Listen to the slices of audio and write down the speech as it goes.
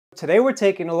Today we're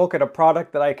taking a look at a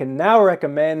product that I can now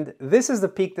recommend. This is the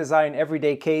Peak Design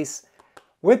Everyday case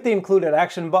with the included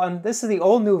action button. This is the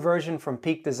all new version from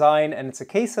Peak Design, and it's a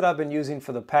case that I've been using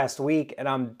for the past week, and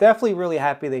I'm definitely really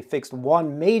happy they fixed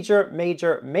one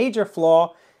major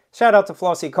flaw. Shout out to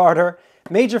Flossie Carter.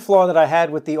 Major flaw that I had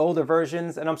with the older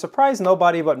versions, and I'm surprised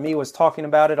nobody but me was talking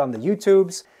about it on the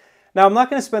YouTubes. Now, I'm not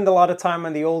going to spend a lot of time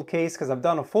on the old case because I've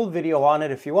done a full video on it.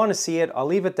 If you want to see it, I'll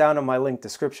leave it down in my link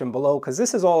description below because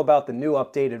this is all about the new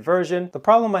updated version. The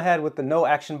problem I had with the no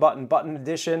action button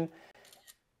edition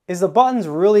is the buttons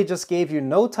really just gave you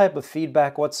no type of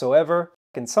feedback whatsoever.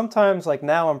 And sometimes, like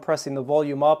now, I'm pressing the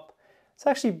volume up. It's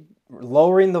actually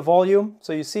lowering the volume.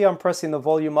 So you see I'm pressing the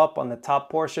volume up on the top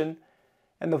portion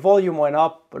and the volume went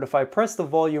up. But if I press the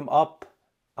volume up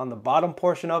on the bottom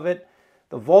portion of it,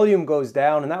 the volume goes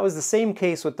down, and that was the same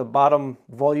case with the bottom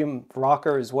volume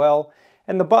rocker as well.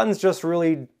 And the buttons just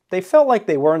really, they felt like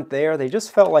they weren't there. They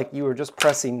just felt like you were just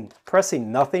pressing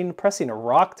nothing, pressing a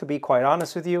rock, to be quite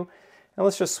honest with you. And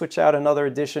let's just switch out another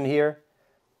edition here.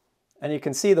 And you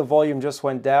can see the volume just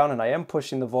went down, and I am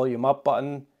pushing the volume up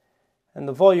button. And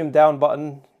the volume down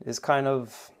button is kind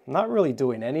of not really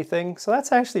doing anything. So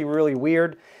that's actually really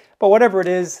weird. But whatever it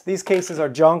is, these cases are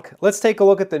junk. Let's take a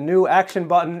look at the new action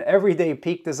button Everyday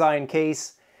Peak Design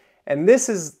case. And this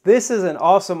is an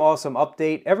awesome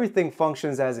update. Everything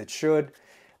functions as it should.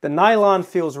 The nylon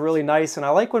feels really nice, and I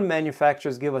like when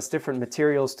manufacturers give us different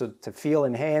materials to feel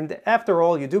in hand. After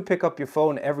all, you do pick up your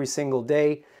phone every single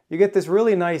day. You get this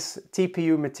really nice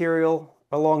TPU material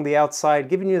along the outside,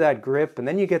 giving you that grip, and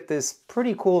then you get this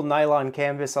pretty cool nylon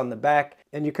canvas on the back.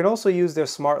 And you can also use their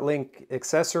SmartLink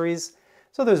accessories.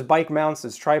 So there's bike mounts,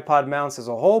 there's tripod mounts, there's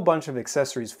a whole bunch of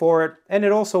accessories for it, and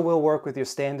it also will work with your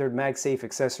standard MagSafe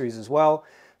accessories as well.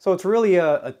 So it's really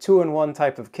a two-in-one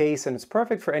type of case, and it's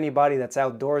perfect for anybody that's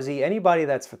outdoorsy, anybody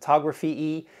that's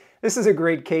photography-y. This is a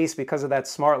great case because of that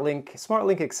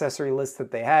SmartLink accessory list that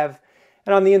they have.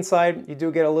 And on the inside, you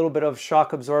do get a little bit of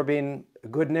shock-absorbing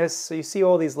goodness. So you see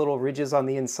all these little ridges on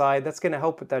the inside. That's going to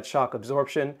help with that shock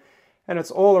absorption. And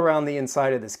it's all around the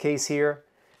inside of this case here.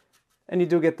 And you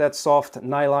do get that soft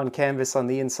nylon canvas on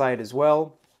the inside as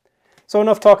well. So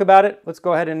enough talk about it. Let's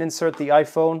go ahead and insert the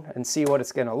iPhone and see what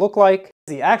it's going to look like.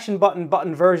 The action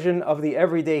button version of the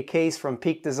Everyday case from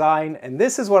Peak Design. And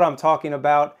this is what I'm talking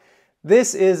about.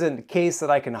 This is a case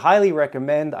that I can highly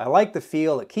recommend. I like the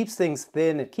feel. It keeps things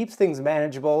thin. It keeps things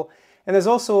manageable. And there's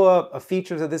also a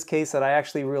feature to this case that I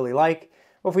actually really like.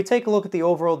 Well, if we take a look at the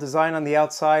overall design on the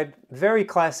outside, very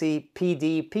classy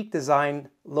PD, Peak Design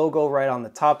logo right on the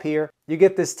top here. You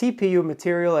get this TPU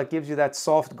material that gives you that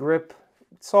soft grip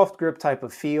type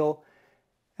of feel,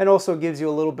 and also gives you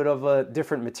a little bit of a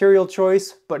different material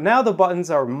choice. But now the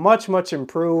buttons are much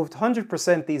improved.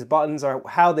 100% these buttons are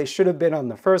how they should have been on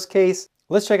the first case.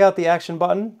 Let's check out the action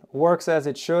button. Works as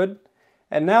it should.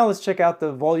 And now let's check out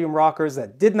the volume rockers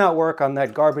that did not work on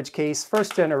that garbage case,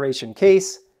 first generation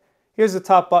case. Here's the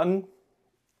top button.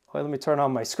 Let me turn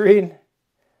on my screen.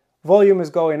 Volume is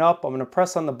going up. I'm going to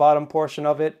press on the bottom portion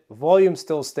of it. Volume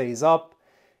still stays up.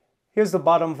 Here's the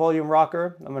bottom volume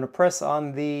rocker. I'm going to press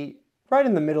on right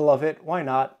in the middle of it. Why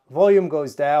not? Volume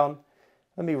goes down.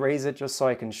 Let me raise it just so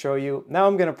I can show you. Now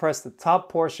I'm going to press the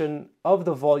top portion of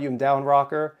the volume down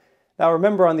rocker. Now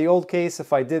remember, on the old case,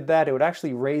 if I did that, it would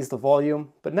actually raise the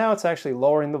volume, but now it's actually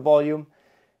lowering the volume.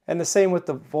 And the same with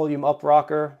the volume up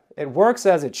rocker. It works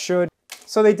as it should.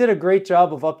 So they did a great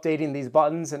job of updating these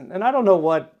buttons, and I don't know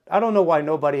why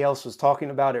nobody else was talking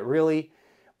about it really,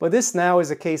 but this now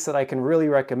is a case that I can really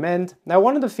recommend. Now,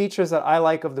 one of the features that I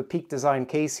like of the Peak Design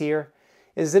case here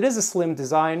is it is a slim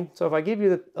design. So if I give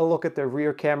you a look at the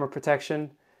rear camera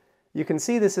protection, you can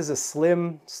see this is a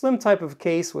slim type of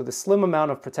case with a slim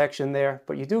amount of protection there,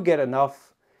 but you do get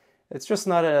enough. It's just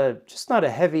not a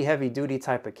heavy duty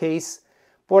type of case.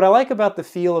 But what I like about the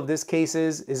feel of this case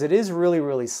is it is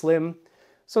really slim.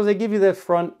 So they give you the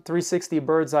front 360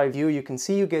 bird's eye view. You can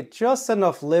see you get just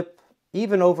enough lip,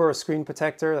 even over a screen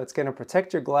protector, that's going to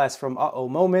protect your glass from uh-oh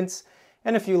moments.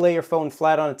 And if you lay your phone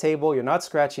flat on a table, you're not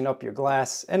scratching up your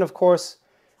glass. And of course,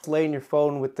 laying your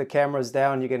phone with the cameras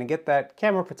down, you're going to get that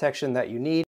camera protection that you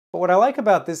need. But what I like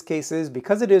about this case is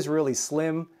because it is really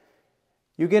slim,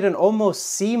 you get an almost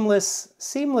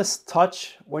seamless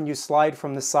touch when you slide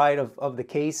from the side of the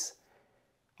case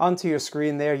onto your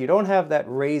screen there. You don't have that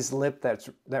raised lip that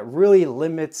really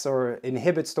limits or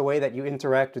inhibits the way that you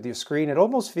interact with your screen. It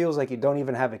almost feels like you don't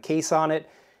even have a case on it.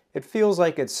 It feels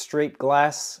like it's straight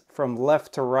glass from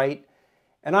left to right.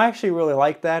 And I actually really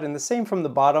like that. And the same from the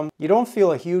bottom. You don't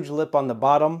feel a huge lip on the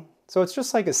bottom. So it's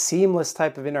just like a seamless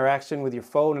type of interaction with your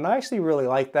phone. And I actually really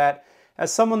like that.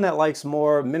 As someone that likes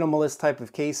more minimalist type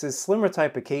of cases, slimmer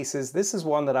type of cases, this is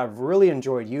one that I've really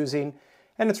enjoyed using.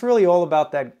 And it's really all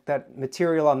about that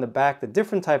material on the back, the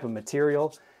different type of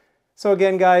material. So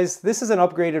again, guys, this is an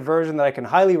upgraded version that I can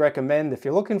highly recommend. If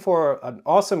you're looking for an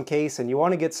awesome case and you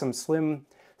want to get some slim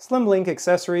link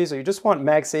accessories, or you just want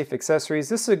MagSafe accessories,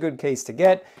 this is a good case to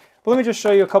get. But let me just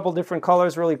show you a couple different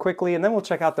colors really quickly, and then we'll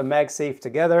check out the MagSafe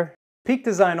together. Peak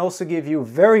Design also give you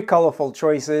very colorful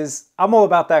choices. I'm all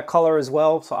about that color as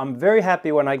well, so I'm very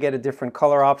happy when I get a different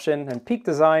color option. And Peak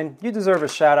Design, you deserve a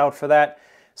shout out for that.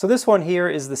 So this one here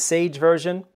is the Sage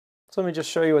version. So let me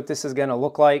just show you what this is going to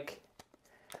look like.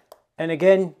 And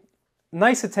again,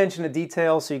 nice attention to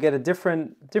detail, so you get a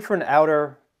different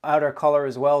outer color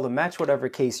as well to match whatever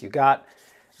case you got.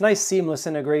 Nice seamless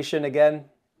integration again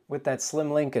with that Slim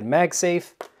Link and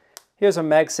MagSafe. Here's a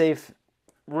MagSafe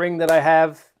ring that I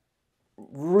have.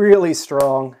 Really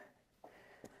strong.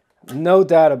 No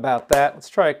doubt about that. Let's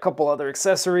try a couple other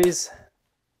accessories.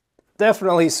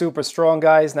 Definitely super strong,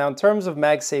 guys. Now in terms of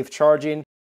MagSafe charging,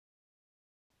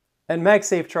 and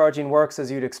MagSafe charging works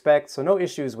as you'd expect, so no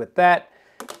issues with that.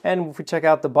 And if we check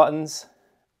out the buttons,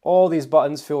 all these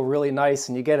buttons feel really nice,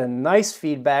 and you get a nice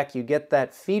feedback. You get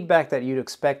that feedback that you'd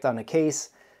expect on a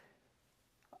case.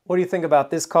 What do you think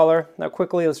about this color? Now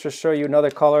quickly, let's just show you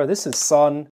another color. This is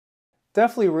Sun.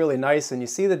 Definitely really nice, and you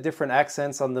see the different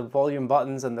accents on the volume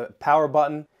buttons and the power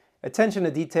button. Attention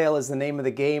to detail is the name of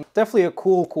the game. Definitely a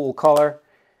cool color.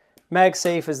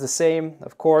 MagSafe is the same,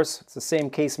 of course. It's the same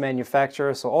case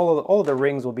manufacturer, so all of the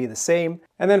rings will be the same.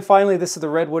 And then finally, this is the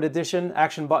Redwood edition,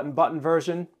 action button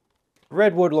version.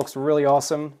 Redwood looks really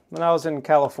awesome. When I was in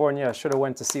California, I should have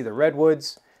went to see the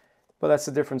Redwoods, but that's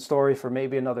a different story for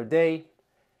maybe another day.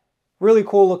 Really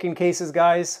cool looking cases,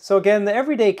 guys. So again, the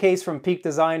everyday case from Peak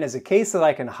Design is a case that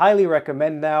I can highly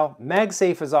recommend now.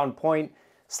 MagSafe is on point.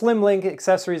 Slim Link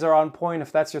accessories are on point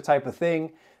if that's your type of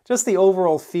thing. Just the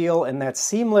overall feel and that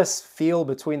seamless feel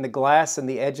between the glass and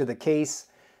the edge of the case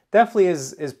definitely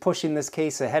is pushing this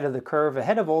case ahead of the curve,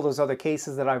 ahead of all those other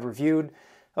cases that I've reviewed.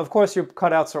 Of course, your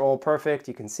cutouts are all perfect.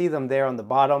 You can see them there on the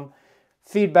bottom.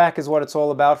 Feedback is what it's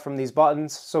all about from these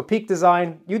buttons. So Peak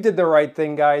Design, you did the right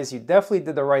thing, guys. You definitely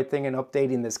did the right thing in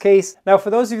updating this case. Now,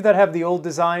 for those of you that have the old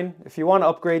design, if you want to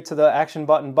upgrade to the action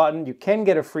button, you can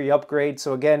get a free upgrade.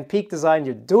 So again, Peak Design,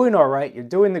 you're doing all right. You're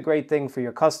doing the great thing for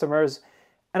your customers.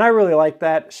 And I really like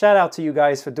that. Shout out to you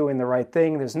guys for doing the right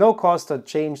thing. There's no cost to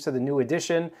change to the new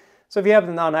edition. So if you have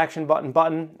the non-action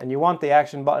button and you want the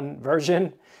action button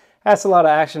version, that's a lot of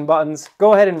action buttons.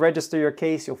 Go ahead and register your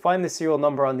case. You'll find the serial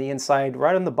number on the inside,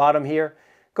 right on the bottom here.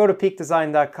 Go to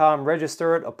peakdesign.com,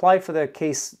 register it, apply for the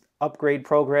case upgrade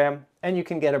program, and you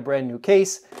can get a brand new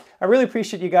case. I really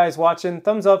appreciate you guys watching.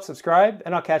 Thumbs up, subscribe,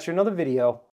 and I'll catch you in another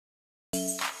video.